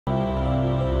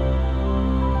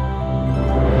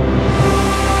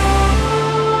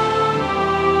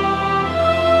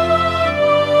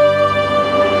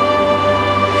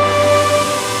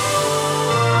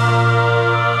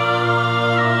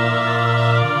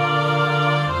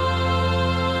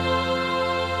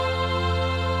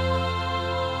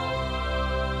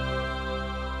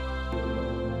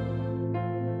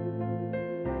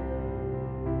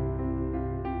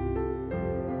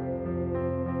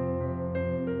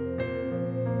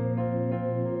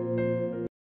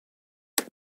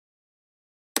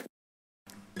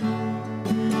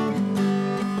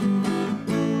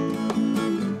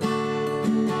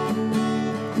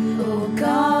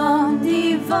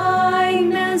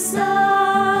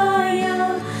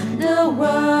Messiah. The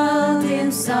world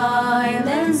in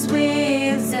silence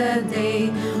waits the day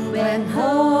when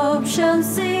hope shall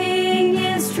sing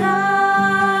its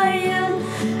triumph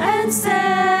and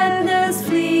sadness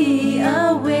flee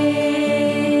away.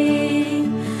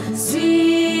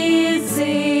 Sweet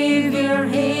Savior,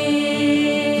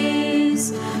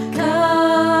 haste,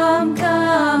 come,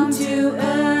 come to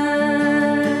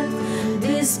earth,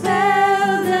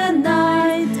 dispel the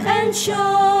night and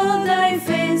show thy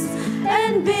face,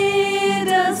 and bid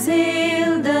us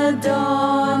hail the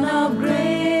dawn of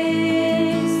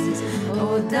grace.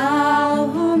 O thou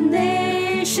whom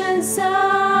nations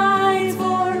sigh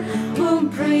for, whom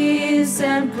priests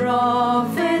and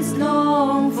prophets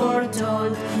long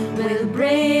foretold, will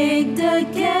break the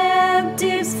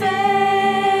captive's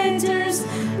fetters,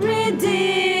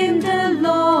 redeem the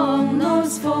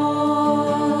long-lost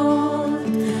fold.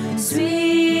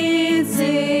 Sweet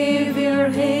Savior,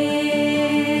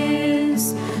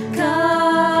 haste,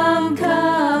 come,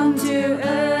 come to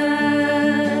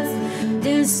earth,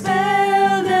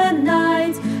 dispel the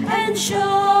night and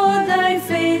show thy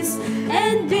face,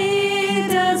 and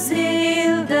bid us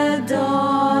hail the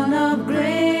dawn of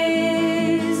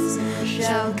grace.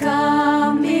 Shall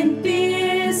come in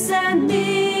peace and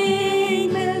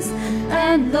meekness,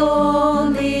 and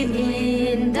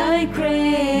lowly in thy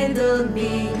cradle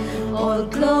be, all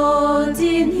clothed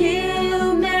in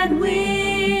human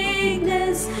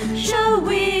weakness, shall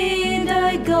we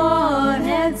thy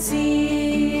Godhead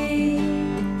see.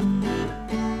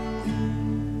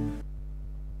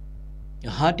 A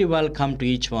hearty welcome to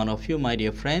each one of you, my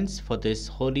dear friends, for this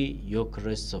Holy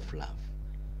Eucharist of Love.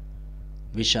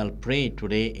 We shall pray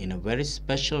today in a very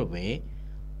special way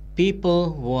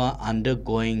people who are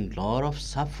undergoing a lot of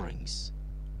sufferings,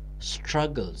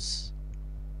 struggles,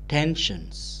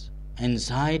 tensions,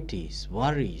 anxieties,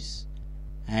 worries,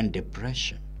 and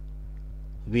depression.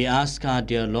 We ask our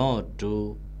dear Lord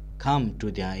to come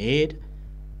to their aid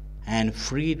and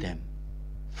free them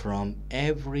from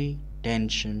every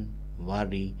tension,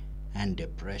 worry, and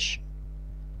depression.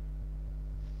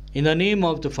 In the name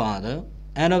of the Father,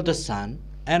 and of the Son,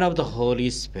 and of the Holy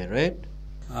Spirit.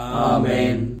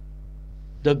 Amen.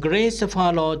 The grace of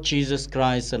our Lord Jesus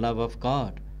Christ, the love of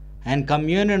God, and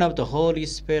communion of the Holy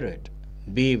Spirit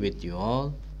be with you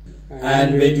all.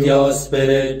 And with your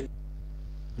spirit.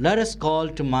 Let us call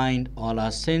to mind all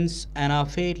our sins and our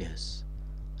failures.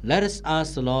 Let us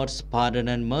ask the Lord's pardon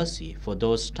and mercy for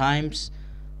those times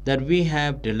that we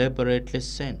have deliberately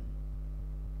sinned.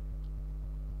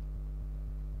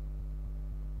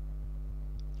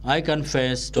 I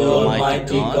confess to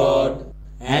Almighty God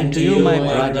and to you, my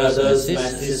brothers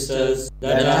and sisters,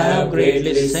 that I have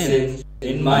greatly sinned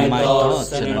in my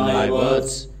thoughts and in my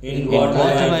words, in what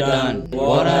I have done,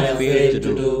 what I have failed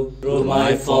to do, through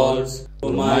my faults,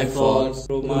 through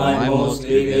my most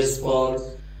grievous faults.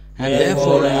 And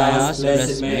therefore I ask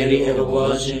Blessed Mary, ever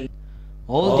Virgin,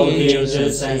 all the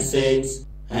angels and saints,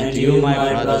 and to you,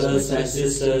 my brothers and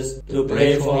sisters, to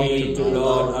pray for me to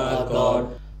Lord our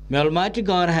God. May Almighty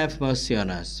God have mercy on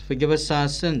us, forgive us our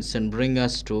sins, and bring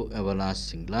us to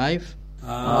everlasting life.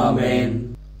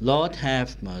 Amen. Lord,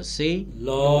 have mercy.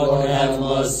 Lord, have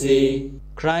mercy.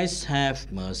 Christ,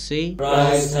 have mercy.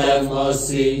 Christ, have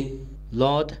mercy.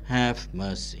 Lord, have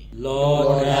mercy.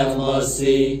 Lord, have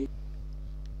mercy.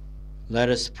 Let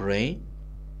us pray.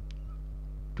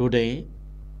 Today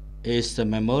is the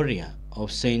Memoria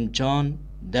of Saint John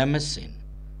Damascene,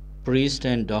 priest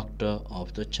and doctor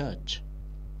of the Church.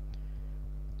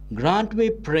 Grant, we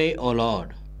pray, O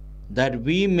Lord, that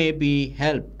we may be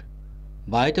helped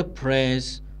by the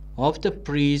prayers of the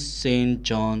priest Saint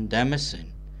John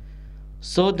Damascene,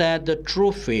 so that the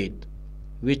true faith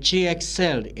which he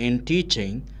excelled in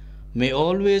teaching may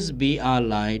always be our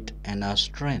light and our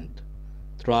strength.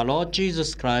 Through our Lord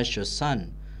Jesus Christ, your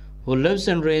Son, who lives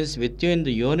and reigns with you in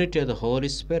the unity of the Holy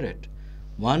Spirit,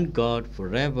 one God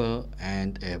forever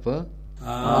and ever.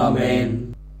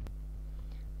 Amen.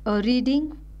 A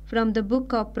reading from the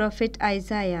book of Prophet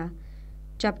Isaiah,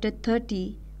 chapter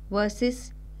 30,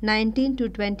 verses 19 to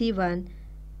 21,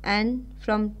 and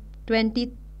from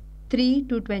 23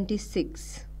 to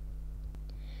 26.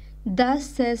 Thus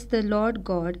says the Lord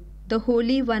God, the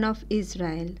Holy One of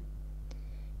Israel,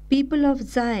 people of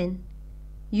Zion,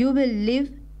 you will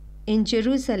live in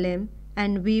Jerusalem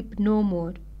and weep no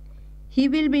more. He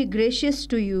will be gracious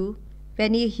to you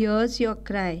when he hears your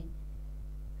cry.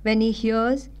 When he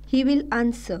hears, he will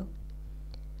answer.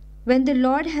 When the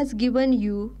Lord has given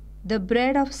you the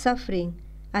bread of suffering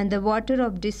and the water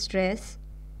of distress,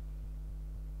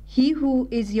 he who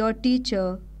is your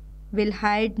teacher will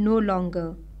hide no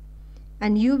longer.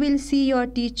 and you will see your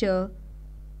teacher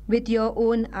with your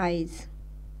own eyes.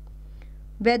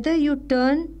 Whether you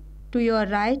turn to your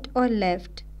right or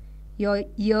left, your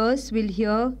ears will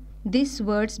hear these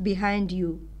words behind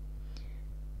you.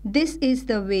 This is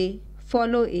the way,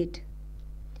 follow it.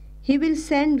 He will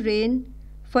send rain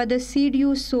for the seed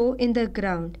you sow in the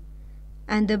ground,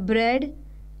 and the bread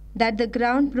that the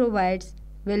ground provides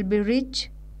will be rich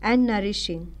and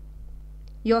nourishing.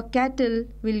 Your cattle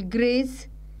will graze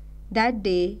that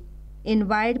day in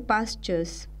wide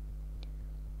pastures.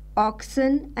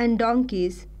 Oxen and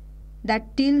donkeys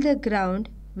that till the ground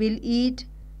will eat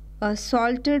a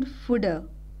salted fodder,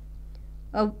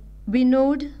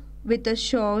 winnowed with a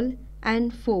shawl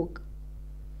and fork.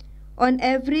 On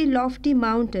every lofty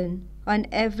mountain, on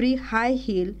every high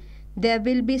hill, there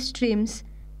will be streams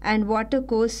and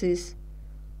watercourses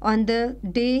on the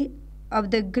day of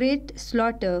the great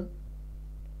slaughter,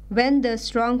 when the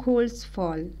strongholds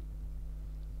fall.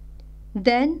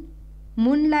 Then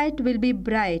moonlight will be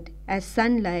bright as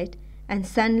sunlight, and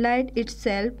sunlight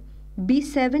itself be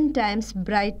 7 times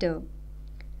brighter,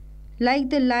 like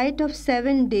the light of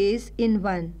 7 days in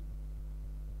one.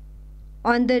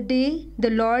 On the day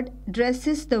the Lord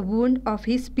dresses the wound of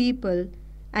his people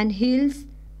and heals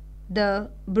the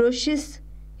brushes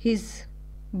his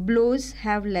blows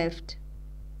have left.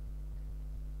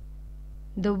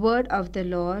 The word of the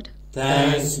Lord.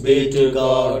 Thanks be to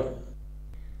God.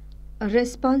 A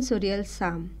responsorial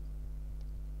psalm.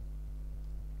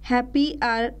 Happy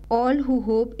are all who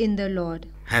hope in the Lord.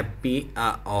 Happy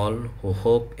are all who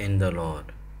hope in the Lord.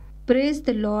 Praise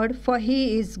the Lord, for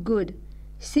he is good.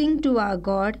 Sing to our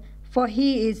God, for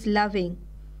he is loving.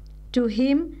 To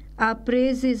him our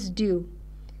praise is due.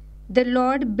 The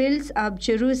Lord builds up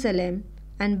Jerusalem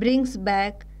and brings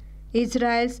back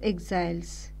Israel's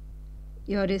exiles.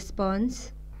 Your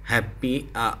response? Happy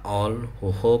are all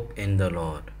who hope in the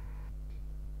Lord.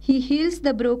 He heals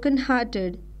the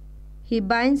broken-hearted. He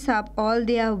binds up all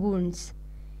their wounds.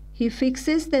 He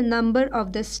fixes the number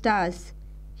of the stars.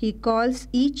 He calls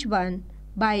each one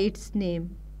by its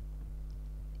name.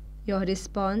 Your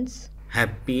response?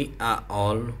 Happy are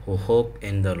all who hope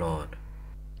in the Lord.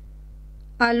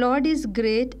 Our Lord is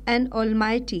great and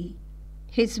almighty.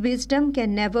 His wisdom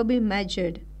can never be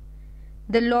measured.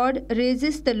 The Lord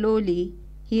raises the lowly.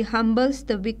 He humbles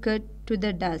the wicked to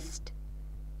the dust.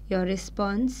 Your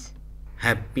response?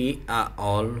 Happy are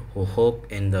all who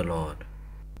hope in the Lord.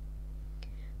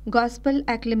 Gospel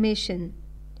acclamation.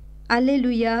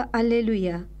 Alleluia,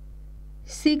 alleluia.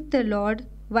 Seek the Lord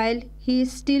while he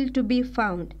is still to be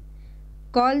found.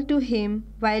 Call to him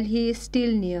while he is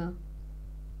still near.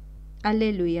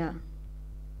 Alleluia.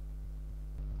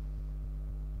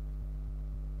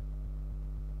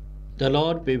 The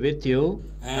Lord be with you.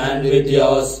 And with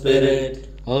your spirit.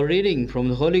 A reading from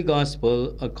the Holy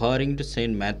Gospel according to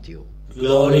St. Matthew.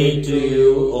 Glory to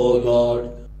you, O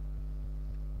God.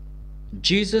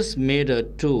 Jesus made a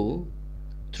tour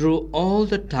through all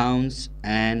the towns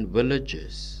and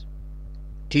villages,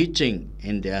 teaching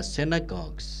in their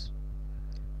synagogues,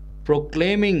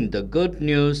 proclaiming the good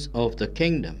news of the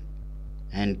kingdom,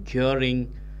 and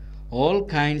curing all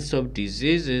kinds of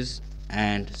diseases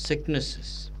and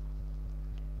sicknesses.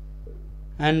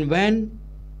 And when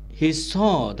he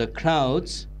saw the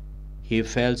crowds, he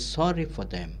felt sorry for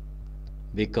them,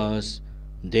 because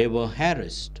they were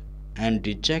harassed and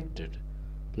dejected,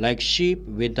 like sheep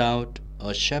without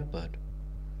a shepherd.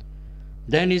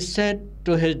 Then he said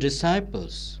to his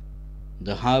disciples,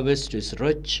 "The harvest is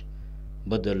rich,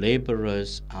 but the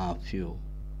laborers are few.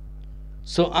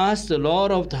 So ask the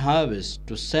Lord of the harvest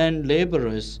to send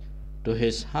laborers to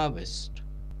his harvest."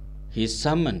 He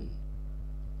summoned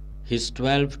his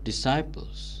 12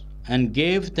 disciples and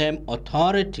gave them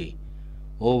authority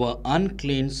over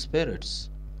unclean spirits,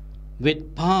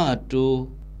 with power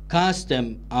to cast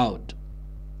them out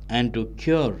and to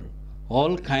cure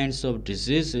all kinds of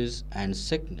diseases and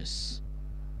sickness.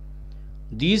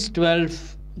 These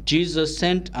 12 Jesus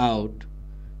sent out,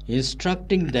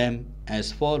 instructing them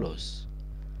as follows: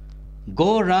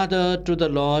 "Go rather to the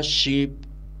lost sheep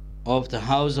of the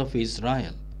house of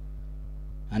Israel,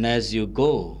 and as you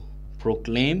go,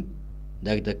 proclaim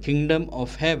that the kingdom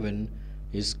of heaven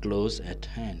is close at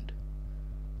hand.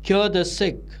 Cure the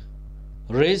sick,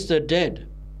 raise the dead,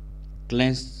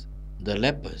 cleanse the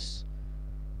lepers,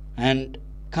 and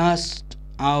cast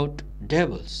out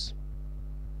devils.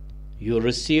 You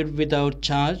received without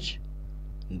charge,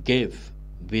 give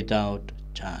without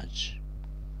charge."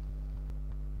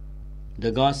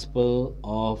 The Gospel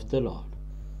of the Lord.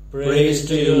 Praise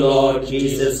to you, Lord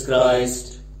Jesus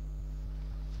Christ.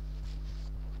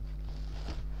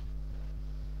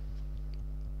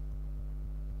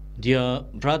 Dear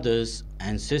brothers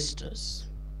and sisters,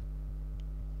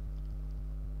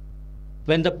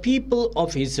 when the people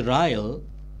of Israel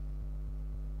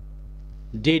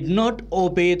did not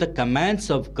obey the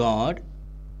commands of God,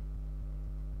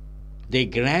 they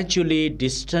gradually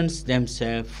distanced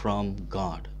themselves from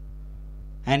God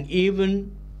and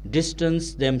even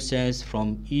distanced themselves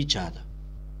from each other.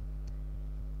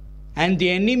 And the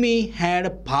enemy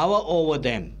had power over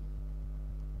them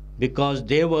because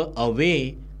they were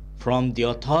away from the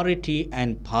authority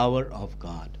and power of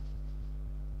God.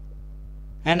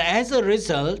 And as a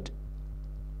result,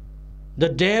 the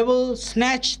devil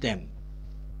snatched them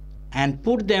and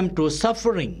put them to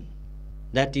suffering,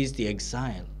 that is the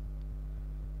exile.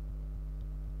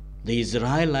 The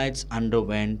Israelites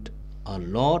underwent a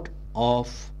lot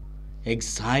of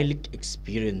exilic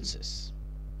experiences,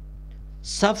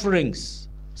 sufferings,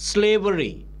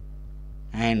 slavery,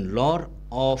 and lot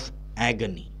of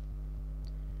agony.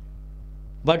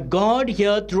 But God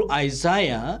here through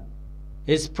Isaiah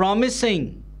is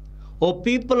promising, O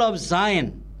people of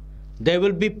Zion, there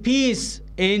will be peace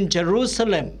in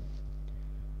Jerusalem.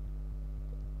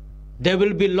 There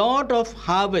will be lot of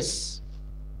harvests.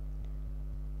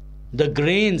 The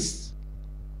grains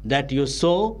that you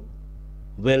sow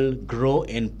will grow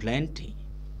in plenty.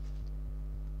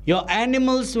 Your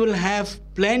animals will have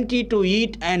plenty to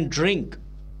eat and drink,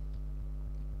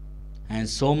 and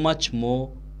so much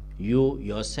more you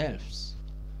yourselves.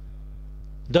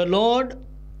 The Lord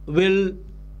will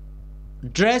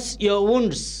dress your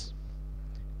wounds.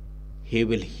 He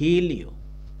will heal you.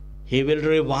 He will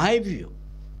revive you.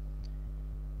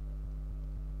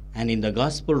 And in the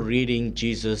gospel reading,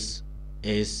 Jesus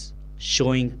is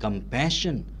showing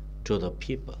compassion to the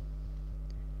people.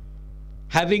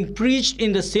 Having preached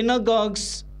in the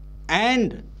synagogues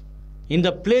and in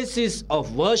the places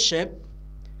of worship,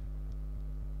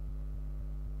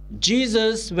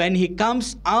 Jesus, when he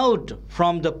comes out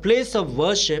from the place of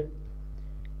worship,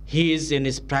 he is in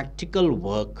his practical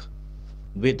work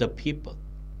with the people.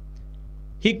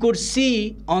 He could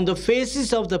see on the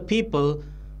faces of the people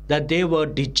that they were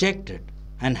dejected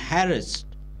and harassed.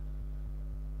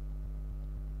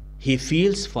 He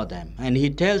feels for them and he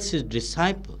tells his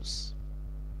disciples,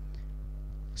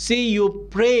 see, you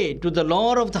pray to the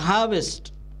Lord of the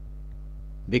harvest,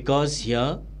 because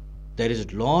here there is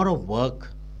a lot of work.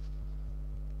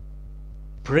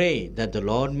 Pray that the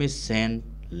Lord may send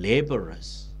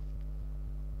laborers,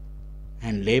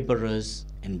 and laborers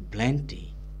in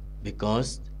plenty,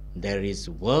 because there is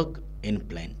work in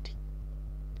plenty.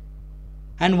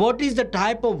 And what is the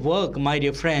type of work, my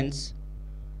dear friends?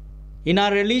 In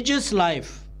our religious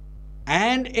life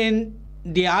and in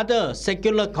the other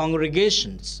secular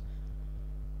congregations,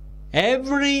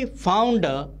 every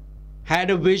founder had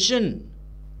a vision,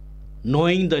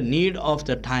 knowing the need of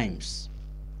the times,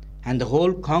 and the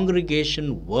whole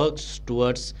congregation works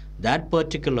towards that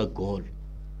particular goal.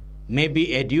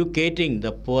 Maybe educating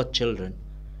the poor children,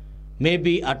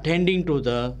 maybe attending to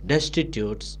the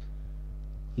destitutes,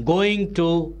 going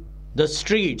to the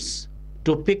streets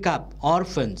to pick up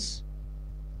orphans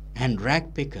and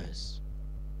rag pickers,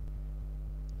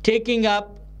 taking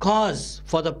up cause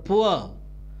for the poor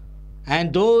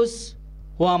and those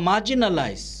who are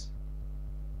marginalized.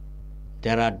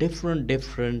 There are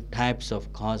different types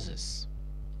of causes.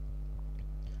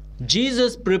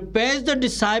 Jesus prepares the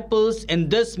disciples in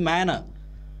this manner.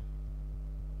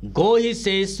 Go, he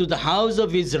says, to the house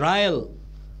of Israel.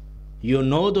 You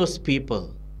know those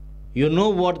people. You know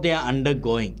what they are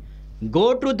undergoing.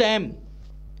 Go to them.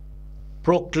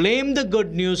 Proclaim the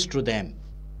good news to them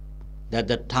that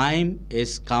the time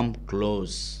is come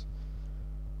close.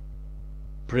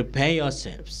 Prepare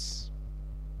yourselves.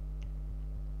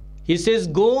 He says,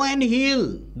 go and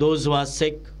heal those who are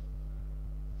sick.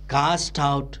 Cast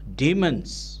out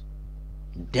demons,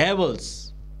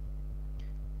 devils.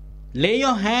 Lay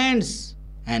your hands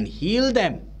and heal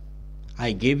them.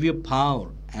 I give you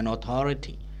power and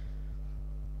authority.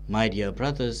 My dear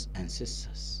brothers and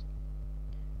sisters,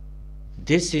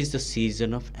 this is the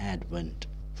season of Advent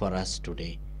for us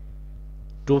today.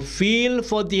 To feel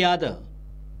for the other,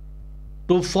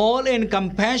 to fall in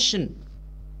compassion,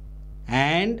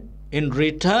 and in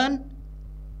return,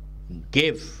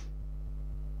 give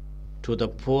to the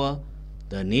poor,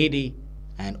 the needy,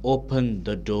 and open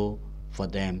the door for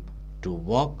them to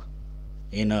walk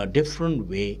in a different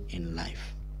way in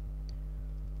life.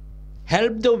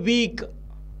 Help the weak,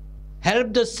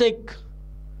 help the sick,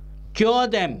 cure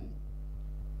them,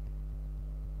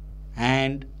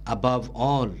 and above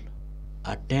all,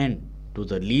 attend to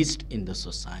the least in the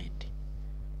society.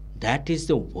 That is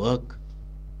the work,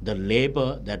 the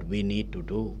labor that we need to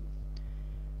do.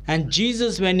 And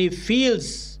Jesus, when he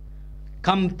feels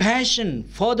compassion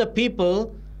for the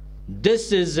people,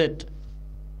 this is it.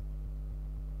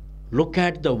 Look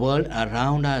at the world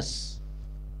around us.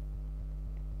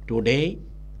 Today,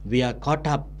 we are caught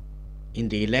up in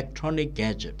the electronic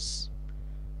gadgets.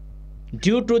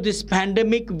 Due to this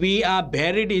pandemic, we are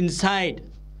buried inside.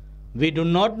 We do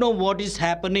not know what is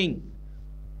happening.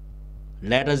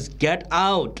 Let us get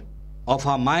out of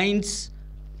our minds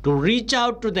to reach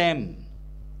out to them.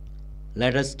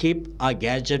 Let us keep our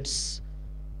gadgets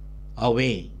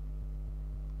away.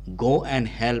 Go and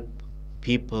help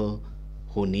people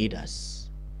who need us.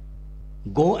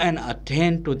 Go and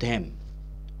attend to them.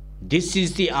 This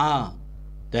is the hour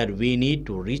that we need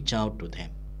to reach out to them.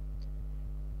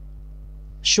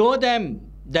 Show them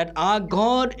that our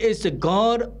God is a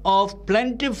God of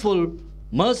plentiful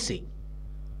mercy,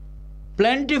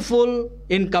 plentiful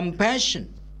in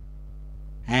compassion,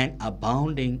 and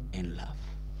abounding in love.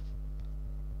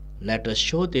 Let us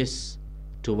show this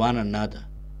to one another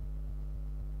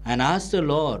and ask the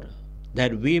Lord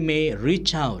that we may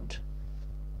reach out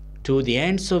to the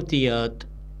ends of the earth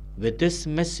with this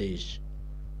message,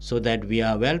 so that we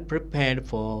are well prepared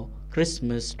for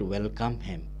Christmas to welcome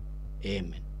Him.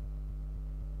 Amen.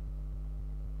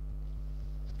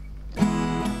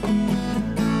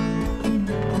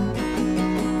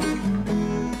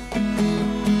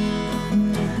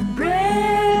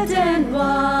 Bread and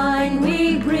wine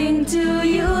we bring to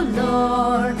you,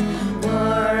 Lord,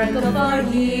 work of our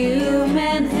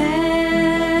human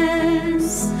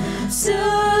hands,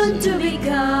 soon to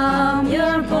become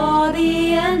your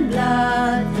body and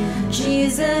blood,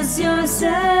 Jesus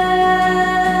yourself.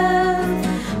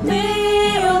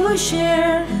 May all who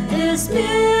share this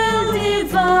meal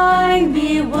divine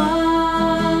be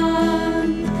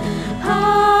one.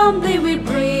 Humbly we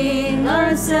bring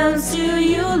ourselves to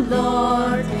you,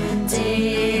 Lord.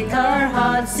 Take our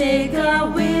hearts, take our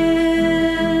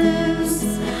wills,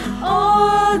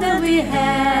 all that we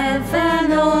have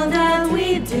and all that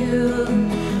we do,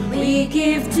 we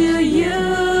give to you.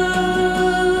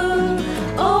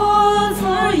 All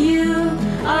for you,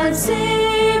 our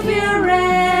Savior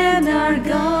and our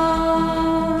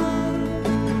God.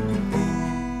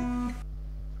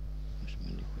 Wash my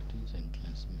iniquities and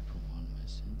cleanse me from all my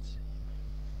sins.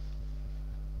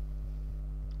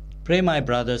 Pray, my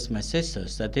brothers, my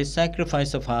sisters, that this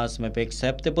sacrifice of ours may be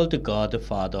acceptable to God the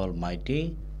Father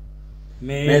Almighty.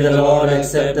 May the Lord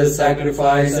accept the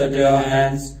sacrifice at your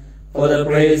hands for the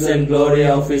praise and glory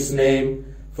of His name,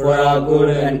 for our good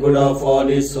and good of all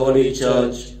His holy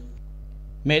church.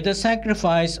 May the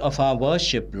sacrifice of our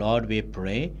worship, Lord, we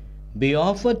pray, be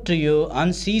offered to you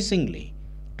unceasingly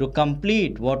to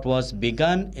complete what was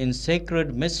begun in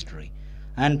sacred mystery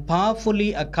and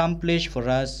powerfully accomplish for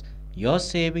us your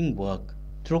saving work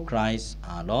through Christ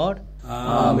our Lord.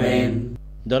 Amen.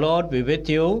 The Lord be with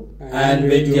you. And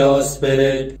with your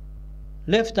spirit,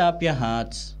 Lift up your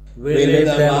hearts. we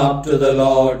lift them up to the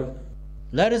Lord.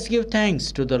 Let us give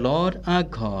thanks to the Lord our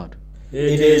God.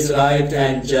 It is right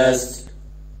and just.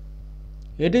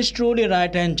 It is truly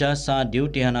right and just, our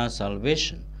duty and our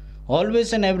salvation,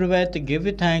 always and everywhere to give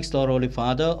you thanks, Lord, Holy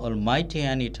Father, Almighty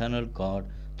and eternal God,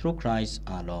 through Christ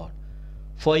our Lord.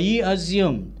 For ye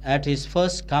assumed at his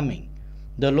first coming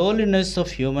the lowliness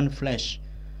of human flesh,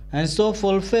 and so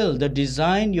fulfilled the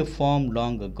design you formed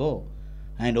long ago,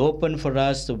 and opened for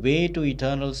us the way to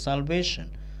eternal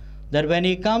salvation, that when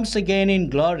he comes again in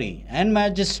glory and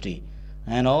majesty,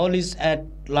 and all is at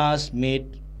last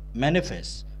made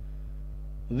manifest,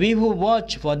 we who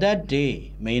watch for that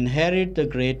day may inherit the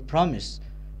great promise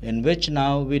in which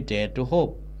now we dare to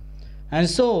hope. And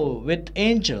so, with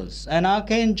angels and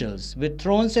archangels, with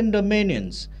thrones and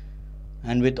dominions,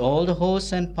 and with all the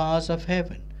hosts and powers of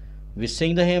heaven, we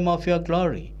sing the hymn of your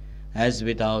glory, as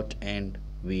without end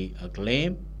we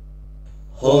acclaim.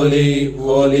 Holy,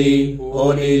 holy,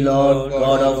 holy Lord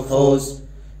God of hosts,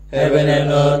 heaven and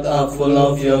earth are full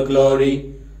of your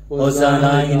glory.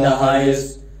 Hosanna in the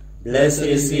highest. Blessed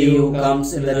is he who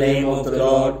comes in the name of the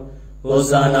Lord.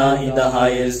 Hosanna in the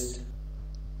highest.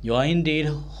 You are indeed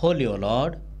holy, O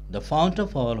Lord, the fount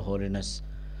of all holiness.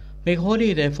 Make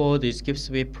holy, therefore, these gifts,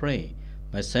 we pray,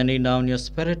 by sending down your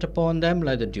Spirit upon them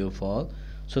like the dewfall,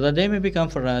 so that they may become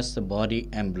for us the body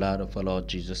and blood of our Lord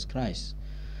Jesus Christ.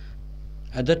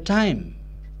 At the time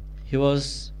he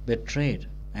was betrayed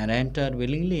and entered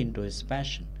willingly into his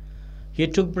passion, he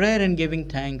took bread and giving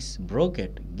thanks, broke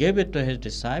it, gave it to his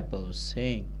disciples,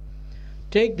 saying,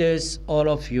 Take this, all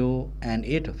of you, and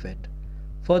eat of it,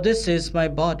 for this is my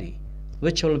body,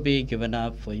 which will be given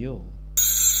up for you.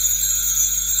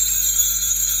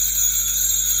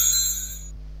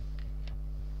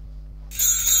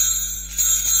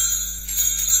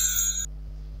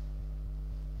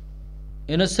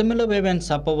 In a similar way, when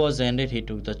supper was ended, he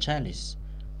took the chalice,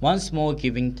 once more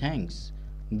giving thanks,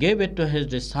 gave it to his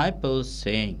disciples,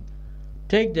 saying,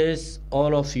 "Take this,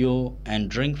 all of you, and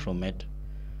drink from it.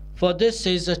 For this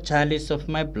is the chalice of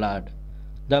my blood,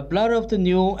 the blood of the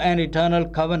new and eternal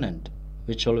covenant,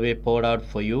 which will be poured out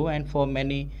for you and for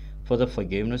many for the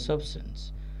forgiveness of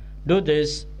sins. Do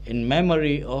this in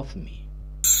memory of me."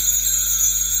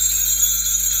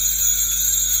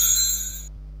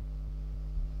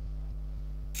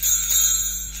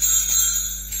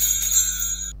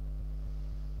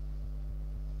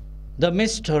 The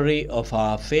mystery of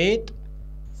our faith.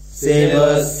 Save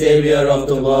us, Saviour of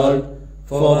the world,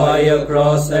 for by your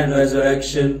cross and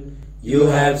resurrection you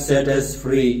have set us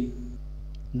free.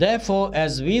 Therefore,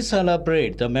 as we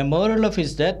celebrate the memorial of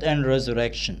his death and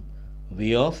resurrection,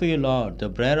 we offer you, Lord, the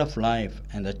bread of life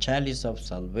and the chalice of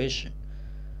salvation.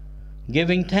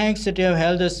 Giving thanks that you have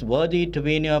held us worthy to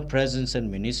be in your presence and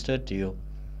minister to you,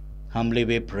 humbly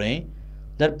we pray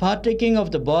that partaking of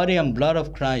the body and blood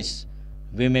of Christ,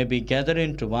 we may be gathered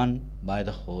into one by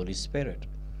the Holy Spirit.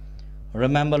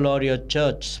 Remember, Lord, your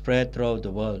church spread throughout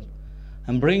the world,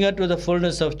 and bring her to the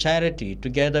fullness of charity,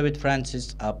 together with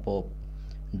Francis our Pope,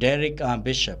 Derek our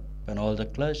Bishop, and all the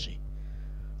clergy.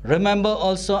 Remember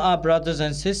also our brothers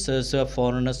and sisters who have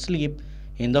fallen asleep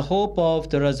in the hope of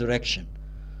the resurrection,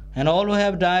 and all who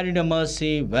have died in your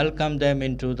mercy, welcome them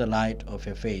into the light of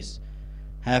your face.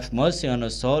 Have mercy on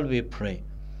us all, we pray,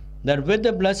 that with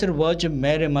the Blessed Virgin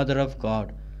Mary, Mother of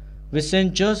God, with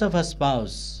Saint Joseph her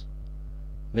spouse,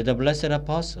 with the blessed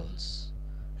apostles,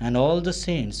 and all the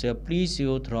saints who have pleased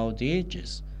you throughout the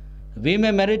ages, we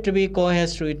may merit to be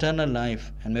co-heirs to eternal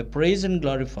life, and may praise and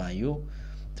glorify you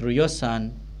through your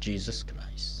Son, Jesus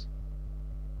Christ.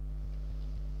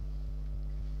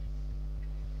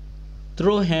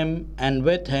 Through him, and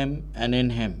with him, and in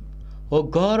him, O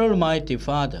God Almighty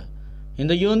Father, in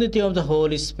the unity of the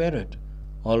Holy Spirit,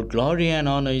 all glory and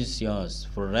honor is yours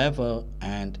forever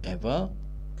and ever.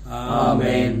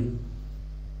 Amen.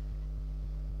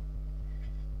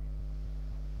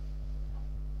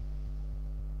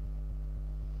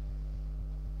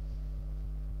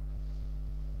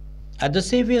 At the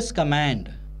Saviour's command,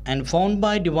 and formed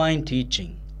by divine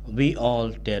teaching, we all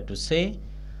dare to say,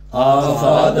 Our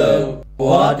Father, who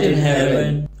art in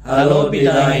heaven, hallowed be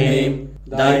thy name.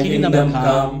 Thy kingdom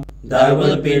come, thy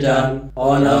will be done,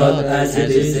 on earth as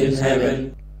it is in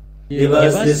heaven. Give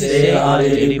us this day our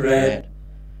daily bread,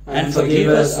 and forgive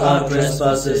us our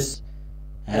trespasses,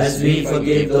 as we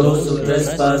forgive those who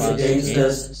trespass against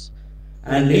us.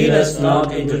 And lead us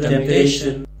not into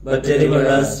temptation, but deliver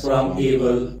us from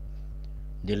evil.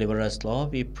 Deliver us,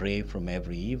 Lord, we pray, from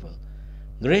every evil.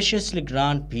 Graciously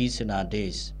grant peace in our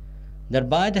days, that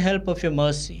by the help of your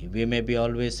mercy we may be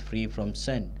always free from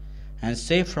sin, and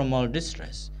safe from all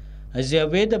distress, as we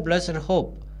await the blessed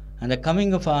hope and the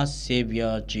coming of our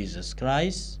Saviour Jesus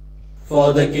Christ.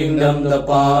 For the kingdom, the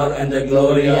power, and the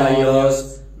glory are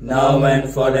yours, now and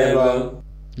forever.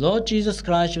 Lord Jesus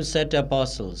Christ, you said to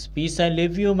apostles, "Peace I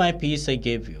leave you, my peace I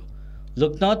give you.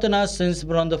 Look not on our sins,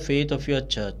 but on the faith of your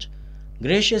church.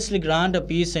 Graciously grant a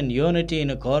peace and unity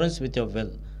in accordance with your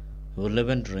will, who live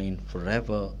and reign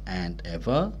forever and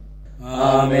ever."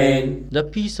 Amen. The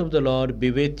peace of the Lord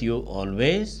be with you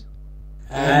always.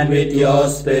 And with your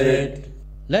spirit.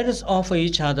 Let us offer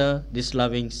each other this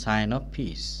loving sign of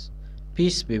peace.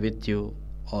 Peace be with you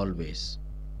always.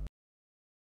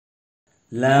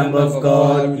 Lamb of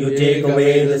God, you take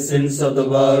away the sins of the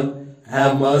world,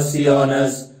 have mercy on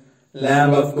us.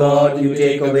 Lamb of God, you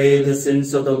take away the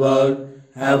sins of the world,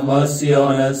 have mercy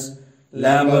on us.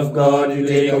 Lamb of God, you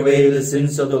take away the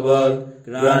sins of the world,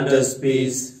 grant us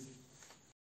peace.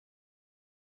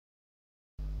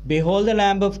 Behold the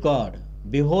Lamb of God.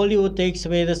 Behold you who takes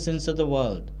away the sins of the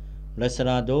world. Blessed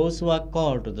are those who are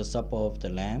called to the supper of the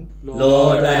Lamb.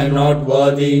 Lord, I am not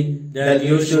worthy that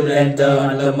you should enter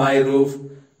under my roof,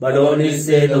 but only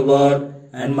say the word,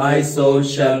 and my soul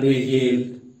shall be healed.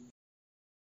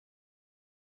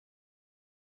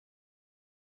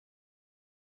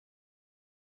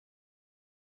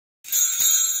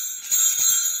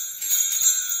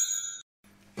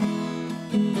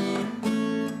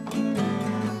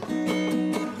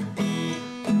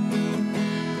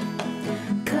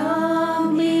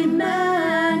 Come, Emmanuel,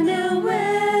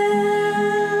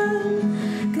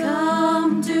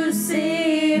 come to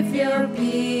save your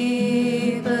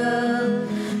people.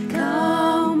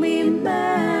 Come,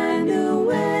 Emmanuel.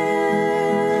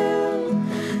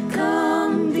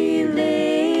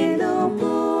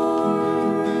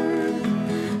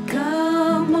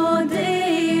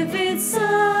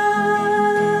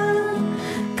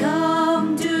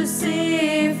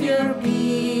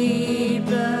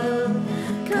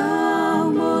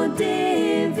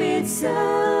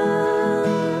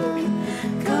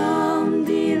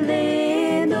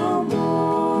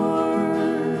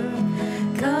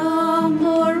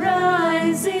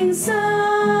 rising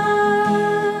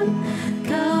sun,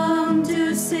 come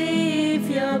to save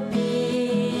your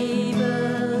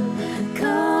people.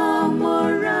 Come,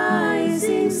 O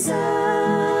rising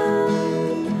sun,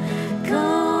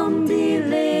 come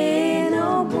delay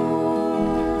no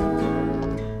more.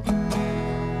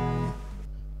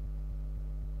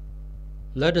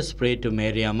 Let us pray to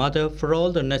Mary, our Mother, for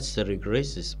all the necessary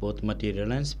graces, both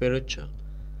material and spiritual.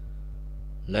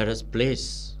 Let us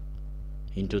place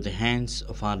into the hands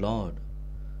of our Lord,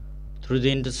 through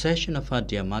the intercession of our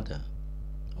dear Mother,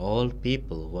 all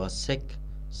people who are sick,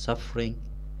 suffering,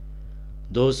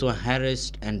 those who are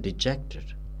harassed and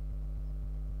dejected,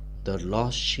 the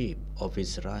lost sheep of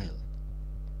Israel.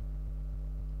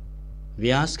 We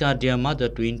ask our dear Mother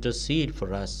to intercede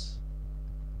for us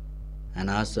and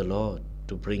ask the Lord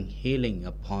to bring healing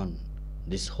upon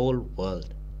this whole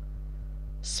world,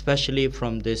 especially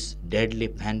from this deadly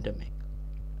pandemic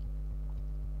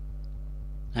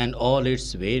and all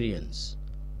its variants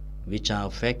which are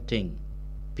affecting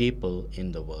people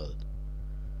in the world.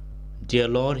 Dear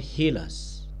Lord, heal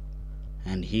us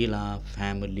and heal our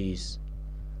families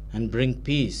and bring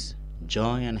peace,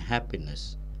 joy, and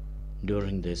happiness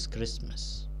during this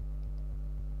Christmas.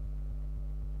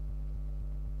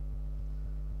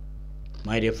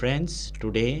 My dear friends,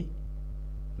 today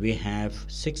we have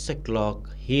 6 o'clock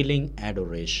healing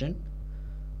adoration.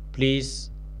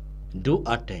 Please do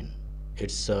attend.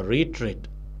 It's a retreat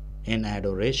in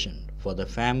adoration for the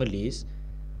families,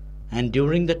 and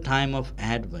during the time of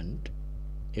Advent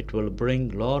it will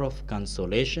bring a lot of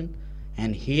consolation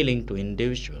and healing to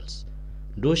individuals.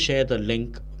 Do share the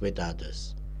link with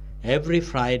others. Every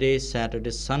Friday,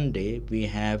 Saturday, Sunday we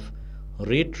have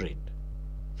retreat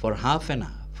for half an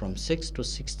hour from 6 to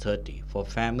 6:30 for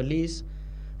families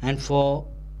and for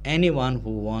anyone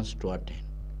who wants to attend.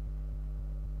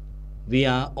 We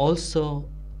are also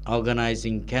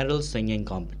organizing carol singing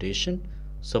competition,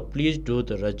 so please do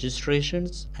the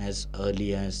registrations as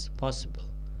early as possible.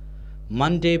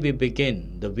 Monday we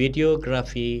begin the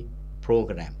videography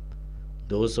program.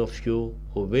 Those of you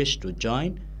who wish to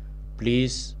join,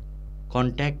 please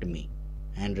contact me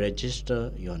and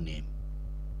register your name.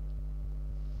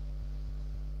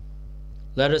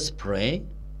 Let us pray.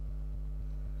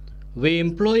 We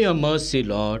implore your mercy,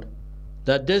 Lord,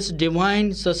 that this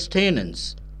divine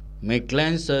sustenance may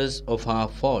cleanse us of our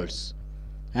faults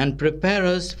and prepare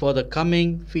us for the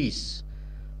coming feasts.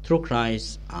 Through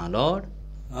Christ our Lord.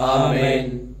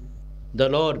 Amen. The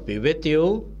Lord be with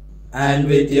you. And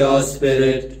with your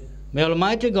spirit. May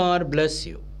Almighty God bless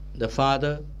you, the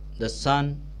Father, the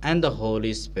Son, and the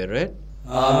Holy Spirit.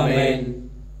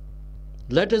 Amen.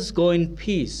 Let us go in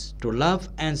peace to love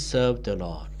and serve the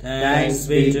Lord. Thanks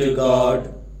be to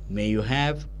God. May you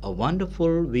have a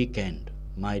wonderful weekend,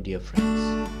 my dear friends.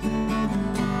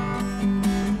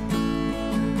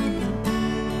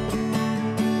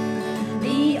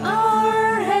 The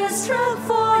hour has struck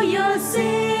for your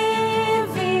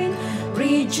saving.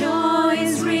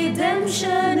 Rejoice,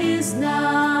 redemption is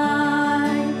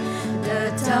nigh.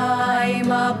 The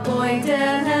time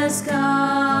appointed has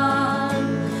come,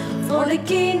 for the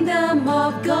kingdom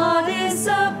of God is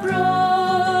approaching.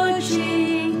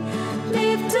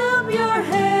 Lift up your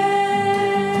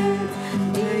head,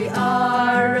 the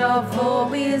hour of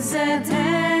hope is at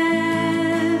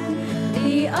hand.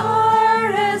 The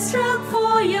hour has struck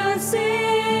for your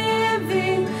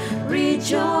saving.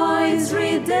 Rejoice,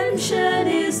 redemption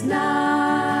is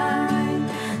nigh.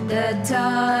 The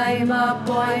time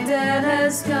appointed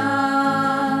has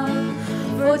come,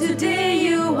 for today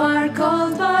you are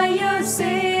called by your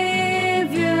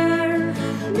Savior.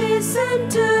 Listen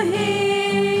to him.